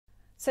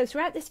So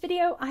throughout this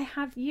video, I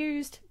have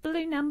used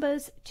blue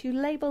numbers to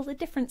label the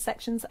different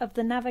sections of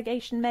the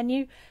navigation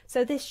menu.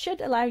 So this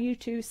should allow you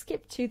to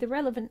skip to the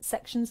relevant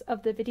sections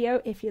of the video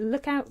if you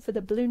look out for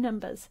the blue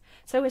numbers.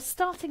 So we're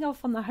starting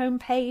off on the home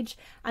page,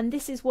 and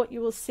this is what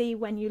you will see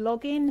when you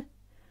log in.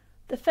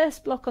 The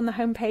first block on the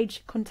home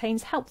page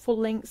contains helpful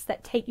links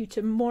that take you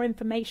to more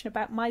information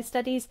about my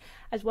studies,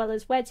 as well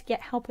as where to get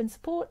help and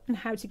support and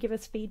how to give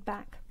us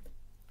feedback.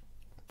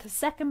 The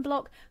second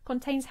block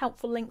contains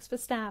helpful links for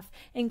staff,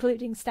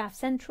 including Staff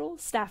Central,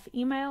 staff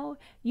email,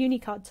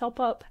 Unicard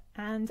top-up,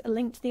 and a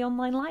link to the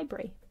online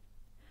library.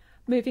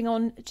 Moving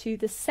on to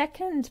the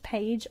second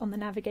page on the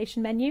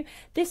navigation menu,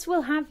 this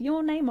will have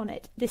your name on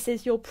it. This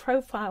is your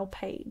profile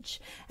page.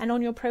 And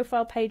on your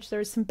profile page, there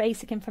is some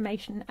basic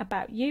information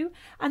about you.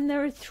 And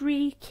there are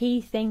three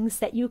key things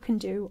that you can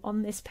do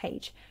on this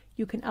page.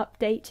 You can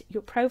update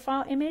your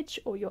profile image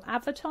or your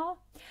avatar.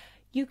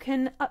 You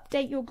can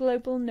update your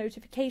global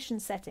notification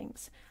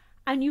settings,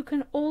 and you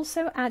can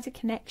also add a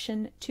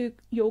connection to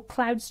your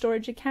cloud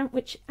storage account,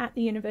 which at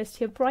the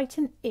University of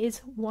Brighton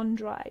is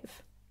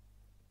OneDrive.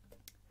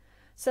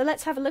 So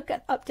let's have a look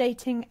at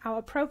updating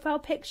our profile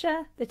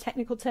picture. The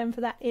technical term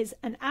for that is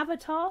an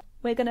avatar.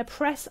 We're going to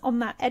press on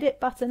that edit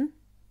button,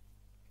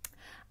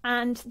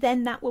 and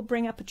then that will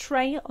bring up a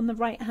tray on the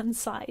right hand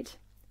side.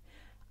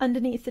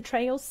 Underneath the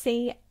tray, you'll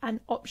see an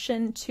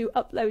option to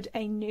upload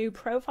a new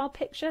profile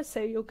picture.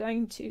 So you're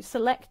going to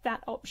select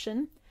that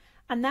option,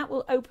 and that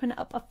will open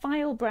up a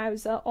file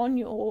browser on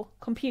your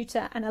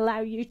computer and allow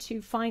you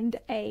to find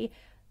a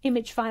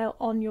image file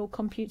on your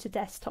computer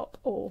desktop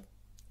or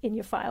in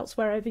your files,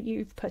 wherever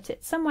you've put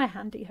it, somewhere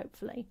handy,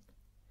 hopefully.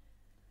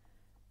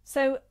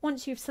 So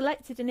once you've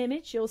selected an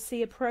image, you'll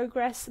see a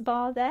progress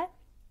bar there.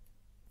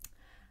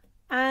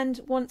 And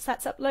once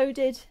that's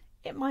uploaded,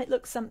 it might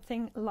look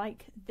something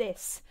like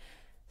this.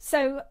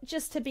 So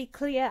just to be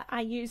clear, I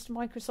used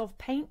Microsoft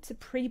Paint to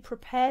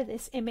pre-prepare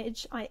this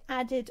image. I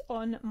added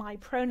on my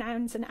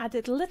pronouns and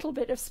added a little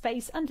bit of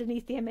space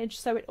underneath the image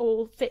so it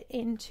all fit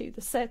into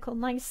the circle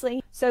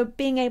nicely. So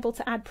being able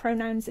to add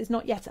pronouns is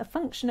not yet a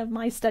function of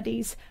my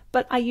studies,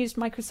 but I used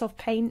Microsoft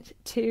Paint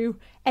to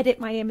edit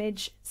my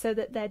image so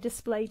that they're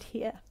displayed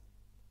here.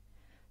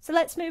 So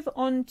let's move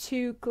on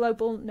to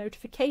global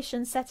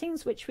notification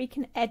settings, which we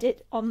can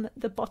edit on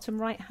the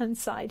bottom right hand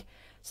side.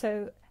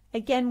 So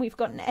again, we've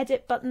got an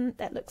edit button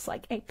that looks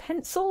like a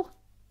pencil.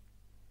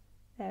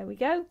 There we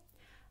go.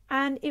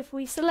 And if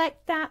we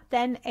select that,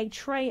 then a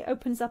tray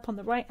opens up on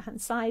the right hand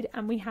side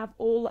and we have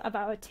all of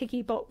our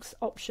ticky box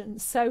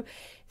options. So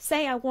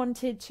say I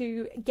wanted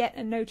to get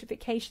a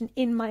notification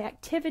in my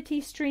activity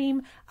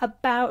stream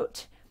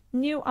about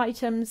new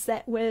items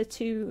that were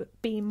to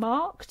be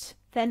marked,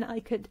 then I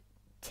could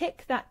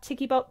tick that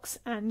ticky box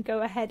and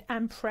go ahead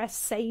and press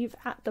save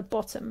at the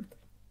bottom.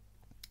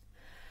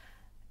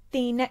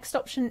 The next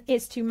option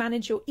is to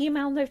manage your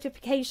email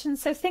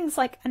notifications. So things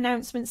like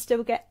announcements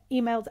still get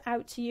emailed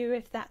out to you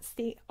if that's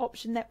the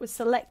option that was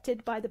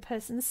selected by the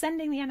person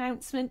sending the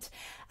announcement.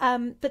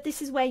 But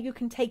this is where you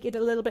can take it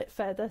a little bit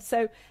further.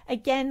 So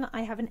again,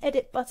 I have an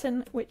edit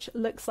button which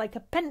looks like a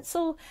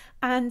pencil,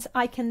 and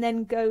I can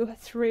then go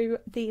through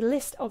the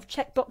list of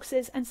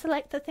checkboxes and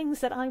select the things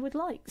that I would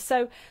like.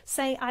 So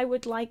say I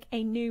would like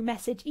a new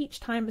message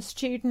each time a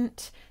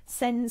student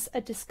sends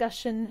a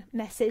discussion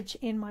message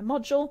in my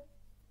module.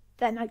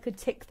 Then I could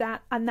tick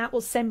that and that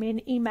will send me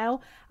an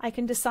email. I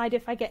can decide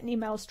if I get an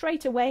email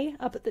straight away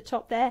up at the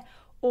top there,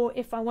 or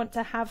if I want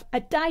to have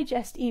a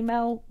digest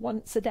email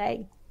once a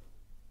day.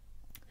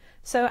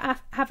 So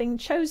having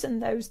chosen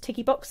those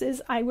ticky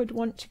boxes, I would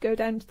want to go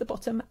down to the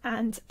bottom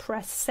and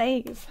press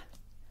save.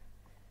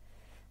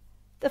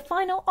 The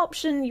final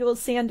option you will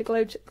see under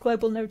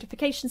global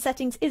notification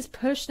settings is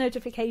push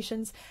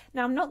notifications.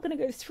 Now I'm not going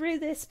to go through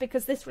this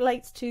because this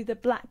relates to the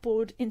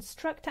Blackboard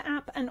Instructor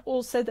app and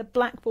also the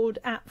Blackboard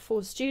app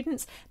for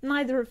students,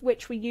 neither of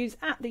which we use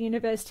at the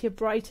University of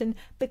Brighton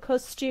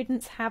because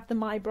students have the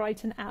My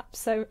Brighton app.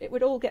 So it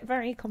would all get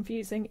very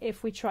confusing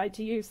if we tried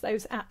to use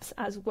those apps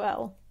as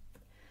well.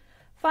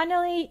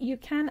 Finally, you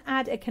can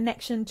add a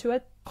connection to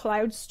a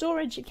cloud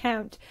storage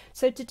account.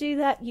 So to do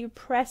that, you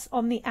press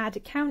on the Add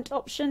Account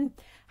option.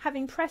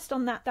 Having pressed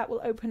on that, that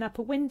will open up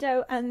a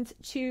window, and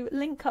to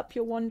link up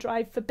your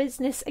OneDrive for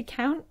Business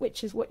account,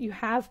 which is what you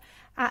have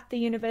at the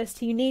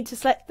university, you need to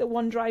select the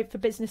OneDrive for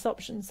Business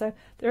option. So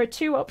there are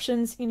two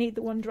options. You need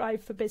the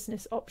OneDrive for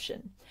Business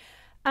option.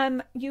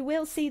 You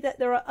will see that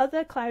there are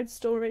other cloud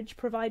storage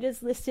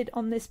providers listed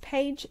on this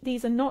page.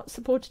 These are not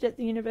supported at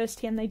the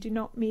university and they do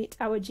not meet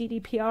our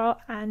GDPR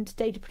and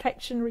data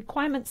protection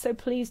requirements, so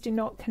please do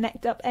not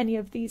connect up any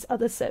of these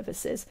other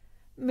services.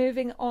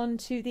 Moving on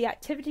to the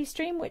activity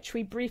stream, which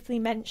we briefly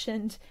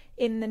mentioned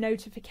in the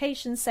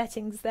notification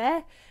settings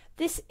there.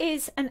 This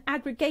is an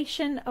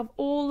aggregation of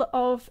all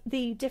of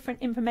the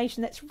different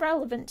information that's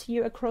relevant to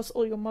you across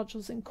all your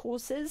modules and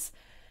courses.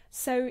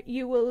 So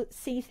you will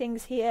see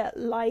things here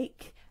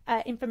like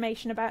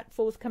information about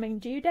forthcoming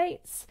due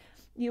dates.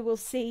 You will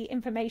see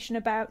information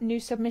about new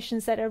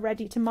submissions that are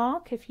ready to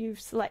mark if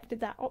you've selected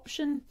that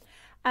option.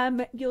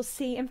 You'll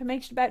see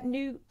information about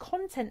new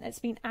content that's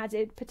been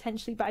added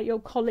potentially by your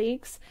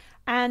colleagues.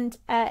 And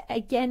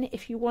again,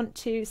 if you want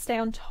to stay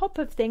on top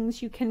of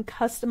things, you can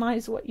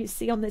customize what you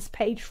see on this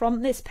page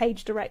from this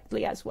page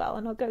directly as well.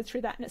 And I'll go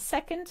through that in a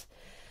second.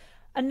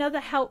 Another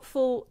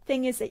helpful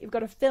thing is that you've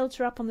got a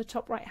filter up on the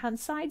top right hand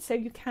side, so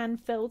you can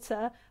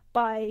filter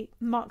by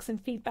marks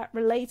and feedback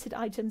related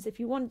items if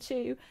you want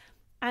to.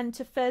 And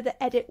to further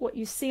edit what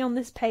you see on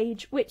this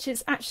page, which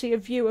is actually a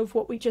view of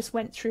what we just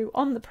went through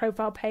on the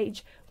profile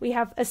page, we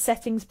have a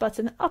settings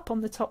button up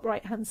on the top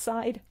right hand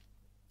side.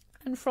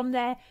 And from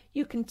there,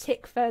 you can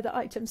tick further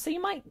items. So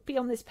you might be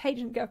on this page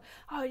and go,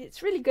 oh,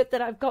 it's really good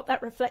that I've got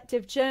that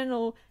reflective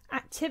journal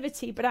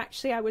activity, but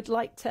actually I would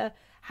like to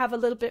have a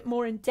little bit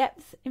more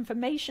in-depth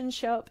information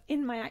show up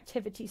in my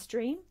activity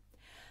stream.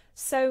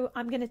 So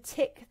I'm going to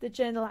tick the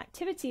journal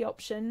activity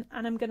option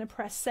and I'm going to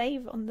press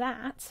save on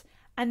that.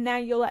 And now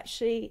you'll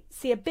actually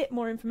see a bit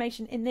more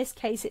information. In this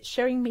case, it's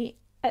showing me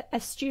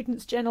a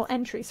student's journal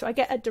entry. So I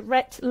get a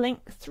direct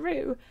link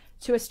through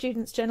to a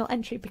student's journal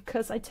entry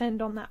because I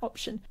turned on that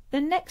option.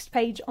 The next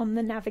page on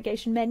the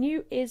navigation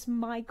menu is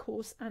My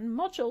Course and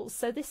Modules.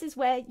 So this is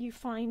where you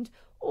find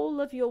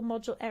all of your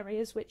module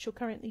areas which you're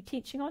currently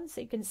teaching on.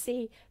 So you can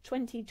see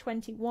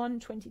 2021,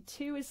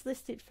 22 is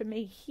listed for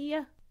me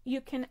here. You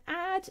can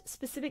add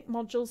specific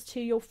modules to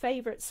your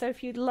favorites. So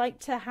if you'd like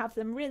to have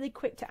them really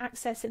quick to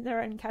access in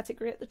their own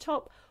category at the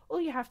top,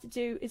 all you have to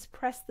do is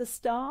press the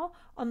star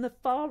on the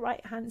far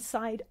right hand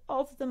side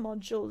of the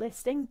module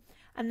listing,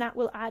 and that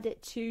will add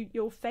it to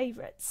your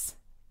favorites.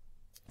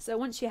 So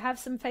once you have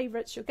some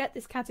favorites, you'll get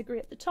this category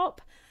at the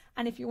top.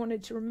 And if you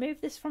wanted to remove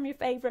this from your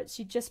favorites,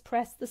 you just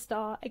press the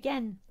star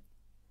again.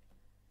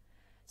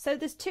 So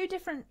there's two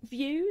different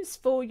views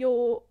for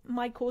your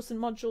My Course and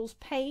Modules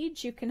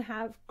page. You can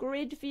have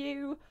grid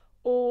view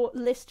or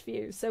list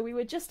view. So we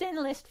were just in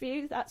list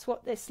view. That's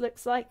what this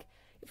looks like.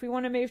 If we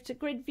want to move to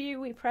grid view,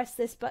 we press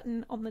this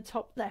button on the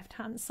top left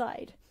hand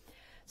side.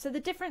 So the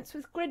difference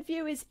with grid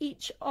view is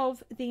each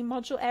of the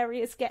module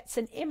areas gets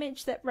an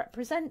image that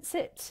represents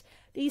it.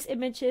 These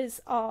images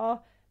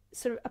are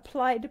sort of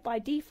applied by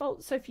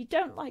default. So if you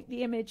don't like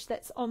the image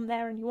that's on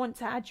there and you want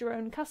to add your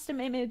own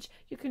custom image,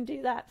 you can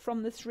do that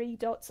from the three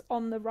dots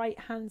on the right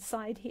hand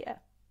side here.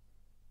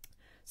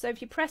 So if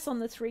you press on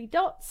the three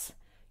dots,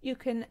 you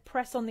can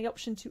press on the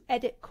option to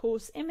edit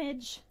course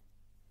image.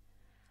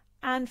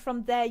 And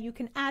from there you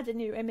can add a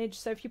new image.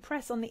 So if you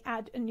press on the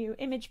add a new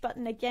image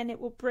button, again it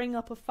will bring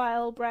up a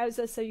file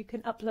browser so you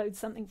can upload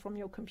something from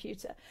your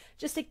computer.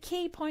 Just a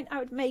key point I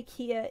would make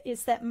here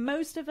is that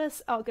most of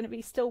us are going to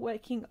be still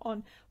working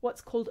on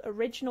what's called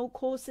original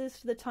courses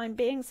for the time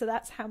being. So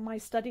that's how My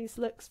Studies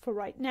looks for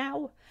right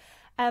now.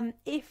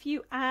 If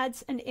you add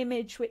an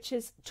image which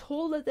is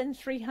taller than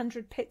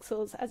 300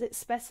 pixels as it's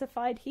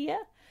specified here,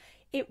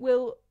 it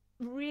will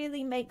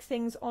really make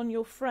things on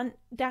your front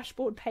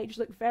dashboard page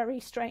look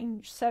very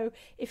strange. So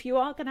if you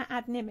are going to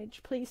add an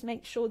image, please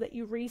make sure that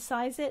you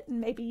resize it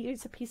and maybe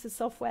use a piece of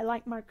software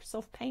like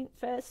Microsoft Paint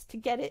first to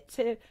get it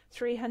to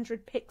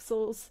 300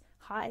 pixels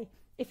high.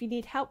 If you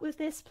need help with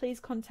this,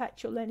 please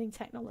contact your learning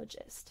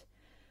technologist.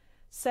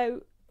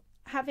 So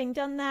having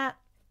done that,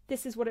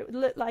 this is what it would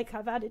look like.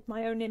 I've added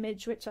my own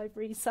image, which I've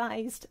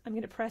resized. I'm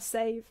going to press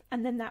save,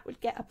 and then that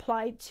would get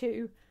applied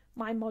to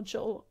my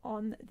module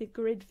on the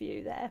grid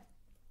view there.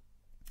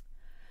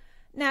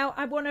 Now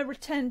I want to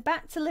return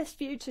back to list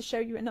view to show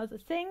you another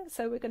thing,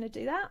 so we're going to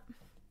do that.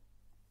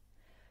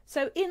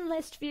 So in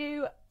list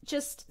view,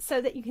 just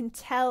so that you can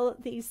tell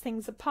these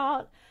things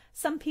apart,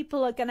 some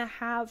people are going to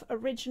have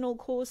original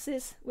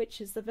courses, which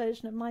is the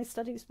version of My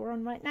Studies we're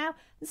on right now,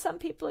 and some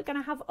people are going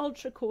to have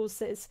ultra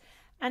courses.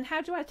 And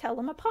how do I tell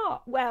them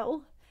apart?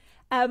 Well,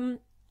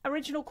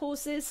 original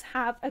courses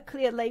have a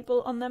clear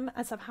label on them,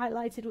 as I've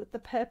highlighted with the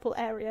purple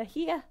area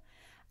here.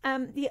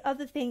 The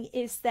other thing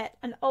is that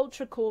an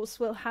ultra course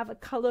will have a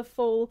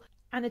colourful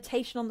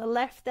annotation on the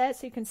left there,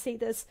 so you can see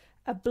there's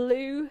a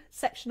blue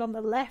section on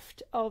the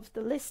left of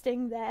the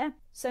listing there.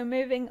 So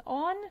moving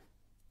on,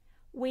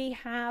 we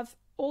have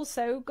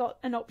also got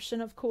an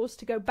option, of course,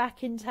 to go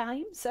back in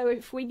time. So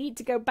if we need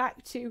to go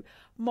back to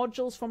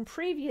modules from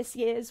previous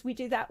years, we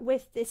do that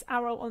with this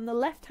arrow on the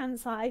left hand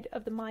side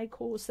of the My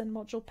Course and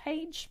Module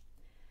page.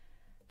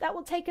 That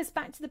will take us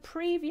back to the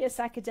previous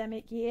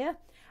academic year.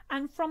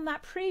 And from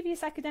that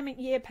previous academic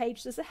year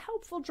page, there's a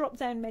helpful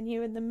drop-down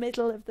menu in the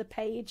middle of the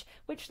page,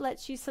 which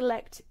lets you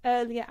select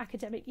earlier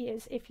academic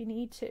years if you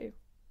need to.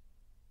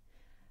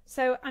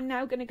 So I'm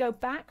now going to go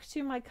back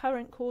to my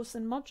current course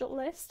and module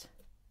list.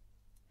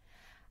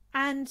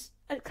 And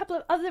a couple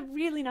of other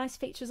really nice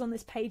features on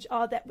this page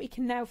are that we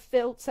can now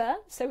filter.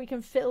 So we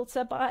can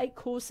filter by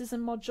courses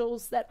and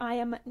modules that I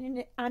am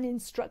an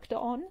instructor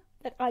on,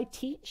 that I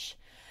teach.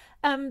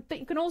 But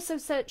you can also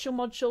search your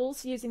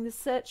modules using the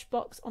search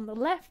box on the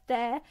left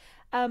there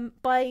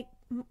by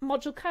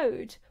module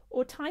code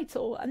or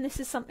title. And this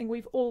is something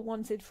we've all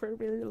wanted for a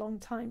really long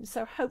time.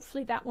 So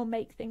hopefully that will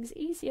make things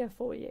easier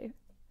for you.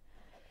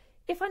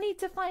 If I need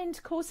to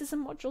find courses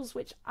and modules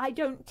which I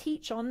don't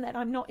teach on, that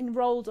I'm not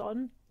enrolled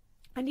on,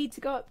 I need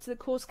to go up to the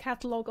course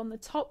catalogue on the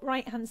top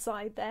right hand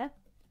side there.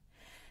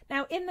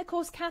 Now in the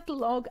course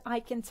catalogue I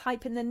can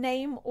type in the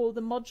name or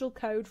the module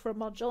code for a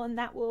module, and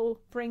that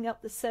will bring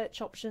up the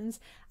search options,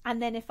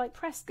 and then if I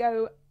press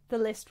go, the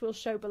list will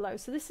show below.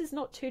 So this is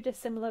not too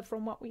dissimilar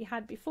from what we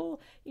had before.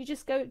 You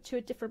just go to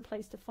a different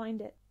place to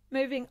find it.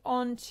 Moving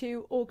on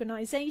to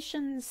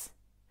organisations.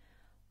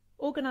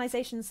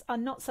 Organisations are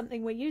not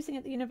something we're using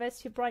at the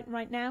University of Brighton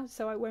right now,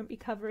 so I won't be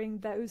covering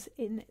those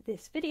in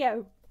this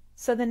video.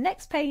 So the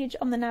next page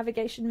on the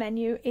navigation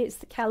menu is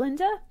the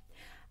calendar,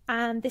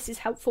 and this is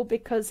helpful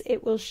because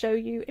it will show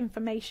you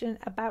information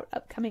about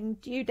upcoming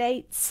due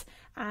dates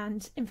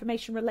and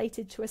information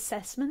related to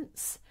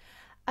assessments.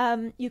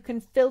 You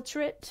can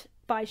filter it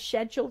by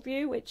schedule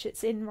view, which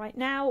it's in right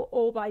now,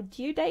 or by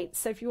due dates.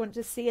 So if you want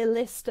to see a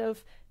list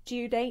of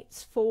due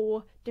dates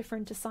for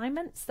different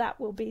assignments, that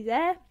will be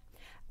there.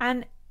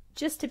 And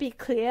just to be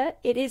clear,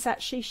 it is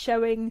actually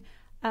showing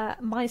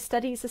My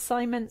Studies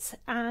assignments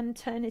and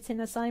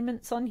Turnitin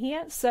assignments on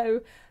here.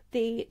 So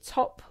the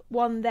top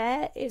one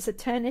there is a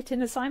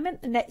Turnitin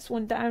assignment, the next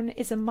one down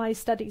is a My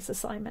Studies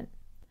assignment.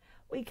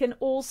 We can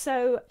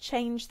also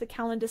change the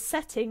calendar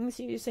settings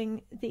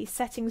using the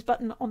settings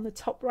button on the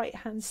top right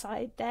hand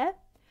side there.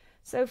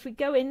 So if we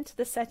go into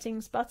the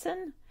settings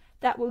button,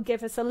 that will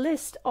give us a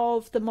list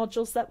of the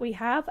modules that we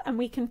have, and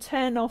we can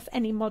turn off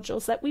any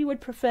modules that we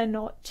would prefer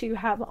not to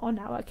have on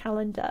our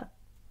calendar.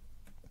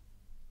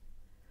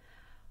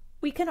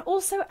 We can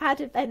also add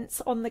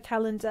events on the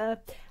calendar,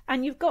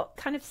 and you've got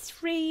kind of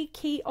 3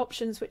 key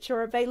options which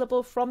are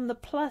available from the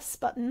plus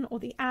button or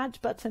the add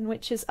button,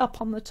 which is up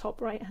on the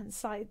top right hand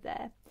side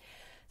there.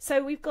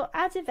 So we've got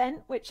add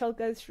event, which I'll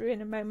go through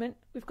in a moment.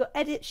 We've got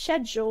edit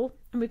schedule,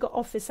 and we've got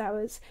office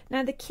hours.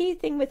 Now the key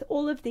thing with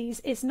all of these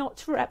is not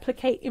to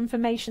replicate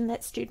information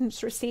that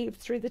students receive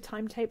through the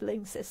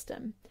timetabling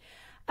system.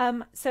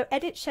 So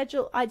edit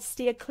schedule I'd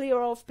steer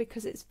clear of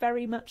because it's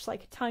very much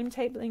like a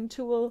timetabling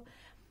tool.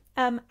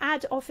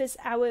 Add office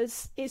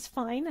hours is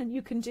fine, and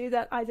you can do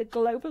that either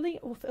globally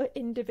or for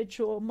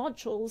individual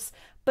modules,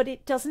 but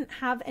it doesn't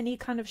have any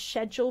kind of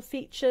schedule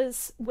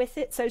features with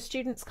it, so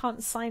students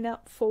can't sign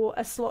up for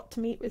a slot to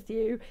meet with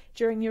you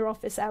during your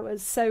office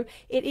hours. So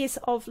it is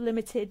of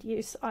limited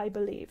use, I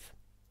believe.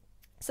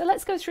 So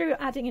let's go through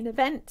adding an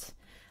event,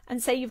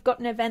 and say you've got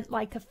an event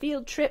like a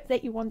field trip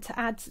that you want to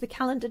add to the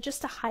calendar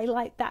just to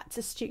highlight that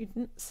to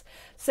students.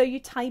 So you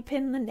type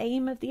in the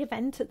name of the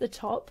event at the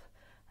top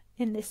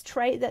in this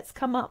tray that's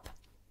come up,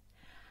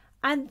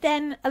 and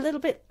then a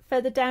little bit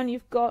further down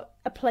you've got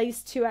a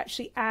place to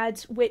actually add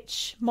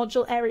which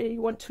module area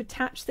you want to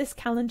attach this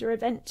calendar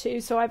event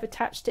to. So I've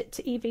attached it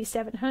to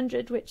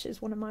EV700, which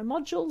is one of my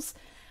modules.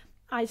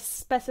 I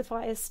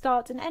specify a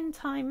start and end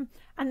time,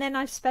 and then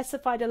I've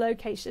specified a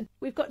location.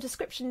 We've got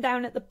description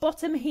down at the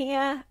bottom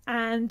here,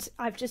 and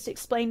I've just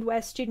explained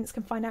where students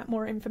can find out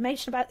more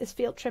information about this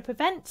field trip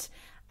event,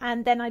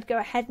 and then I'd go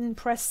ahead and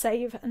press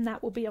save, and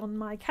that will be on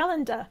my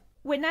calendar.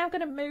 We're now going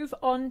to move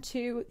on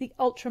to the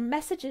Ultra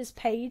Messages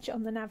page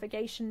on the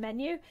navigation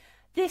menu.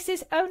 This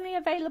is only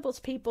available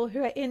to people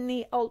who are in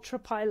the Ultra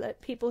Pilot,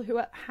 people who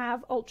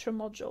have Ultra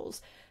modules.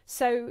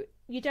 So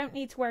you don't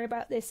need to worry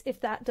about this if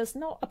that does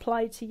not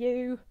apply to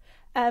you.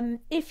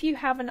 If you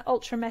have an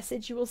Ultra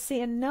message, you will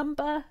see a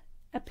number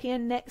appear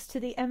next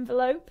to the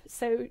envelope.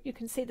 So you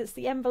can see there's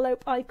the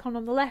envelope icon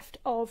on the left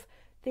of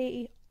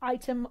the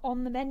item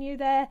on the menu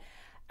there,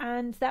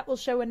 and that will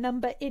show a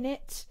number in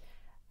it.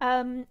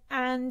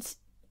 And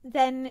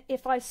then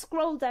if I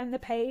scroll down the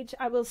page,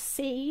 I will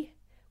see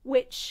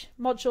which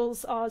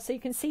modules are. So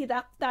you can see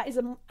that that is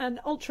an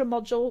Ultra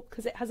module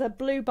because it has a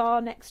blue bar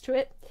next to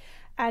it,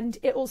 and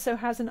it also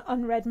has an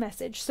unread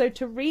message. So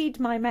to read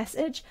my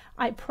message,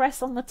 I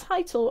press on the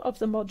title of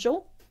the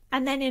module,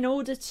 and then in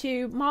order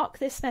to mark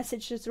this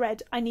message as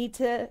read, I need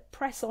to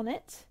press on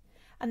it,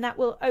 and that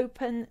will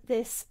open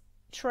this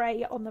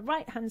tray on the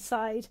right hand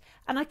side.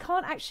 And I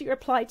can't actually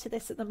reply to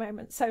this at the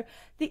moment, so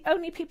the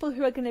only people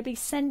who are going to be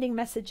sending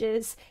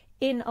messages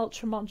in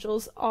Ultra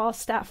modules are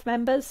staff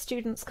members.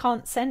 Students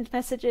can't send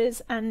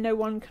messages, and no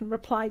one can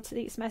reply to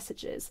these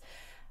messages.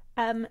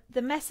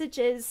 The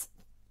messages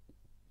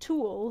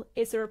tool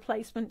is a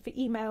replacement for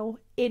email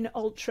in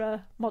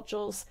Ultra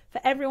modules. For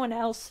everyone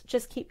else,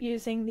 just keep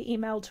using the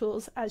email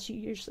tools as you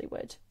usually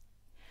would.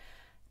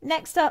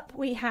 Next up,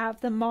 we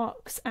have the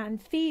marks and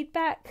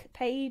feedback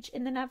page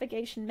in the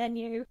navigation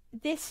menu.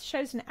 This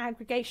shows an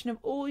aggregation of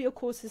all your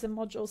courses and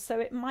modules, so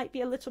it might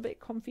be a little bit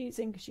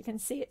confusing because you can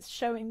see it's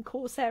showing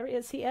course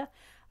areas here,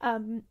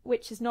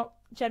 which is not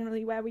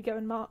generally where we go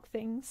and mark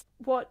things.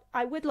 What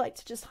I would like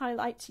to just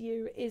highlight to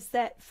you is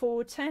that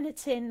for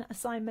Turnitin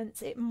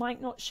assignments, it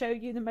might not show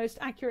you the most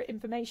accurate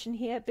information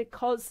here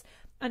because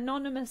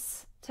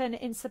anonymous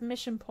Turnitin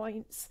submission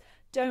points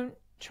don't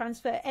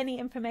transfer any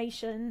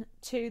information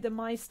to the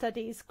My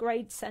Studies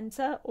grade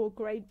center or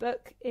grade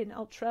book in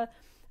Ultra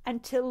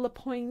until the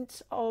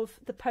point of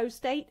the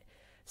post date.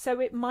 So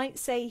it might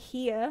say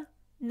here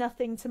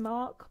nothing to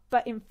mark,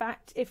 but in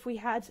fact if we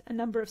had a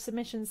number of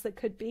submissions there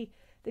could be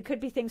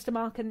things to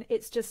mark, and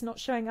it's just not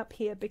showing up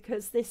here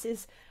because this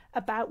is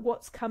about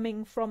what's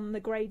coming from the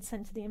Grade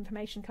Centre, the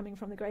information coming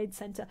from the Grade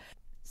Centre.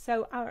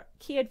 So our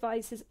key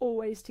advice is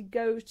always to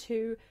go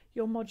to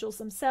your modules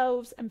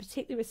themselves, and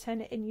particularly with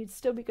Turnitin, you'd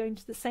still be going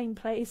to the same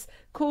place,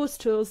 Course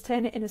Tools,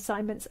 Turnitin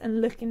Assignments,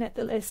 and looking at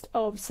the list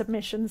of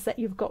submissions that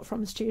you've got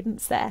from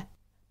students there.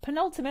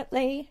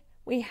 Penultimately,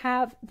 we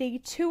have the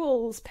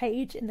Tools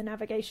page in the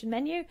navigation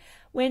menu.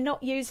 We're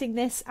not using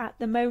this at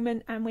the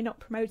moment, and we're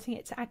not promoting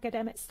it to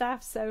academic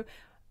staff, so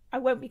I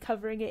won't be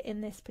covering it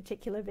in this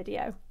particular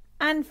video.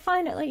 And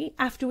finally,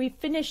 after we've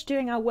finished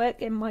doing our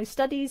work in My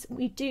Studies,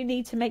 we do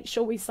need to make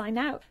sure we sign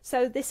out.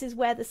 So this is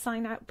where the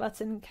sign out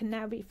button can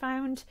now be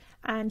found,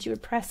 and you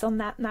would press on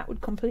that and that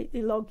would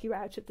completely log you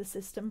out of the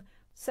system.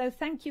 So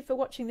thank you for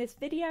watching this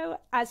video.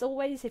 As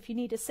always, if you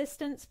need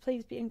assistance,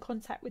 please be in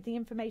contact with the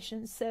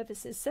Information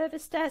Services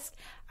Service Desk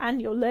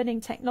and your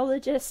learning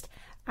technologist.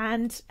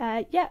 And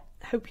yeah,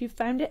 hope you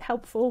found it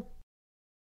helpful.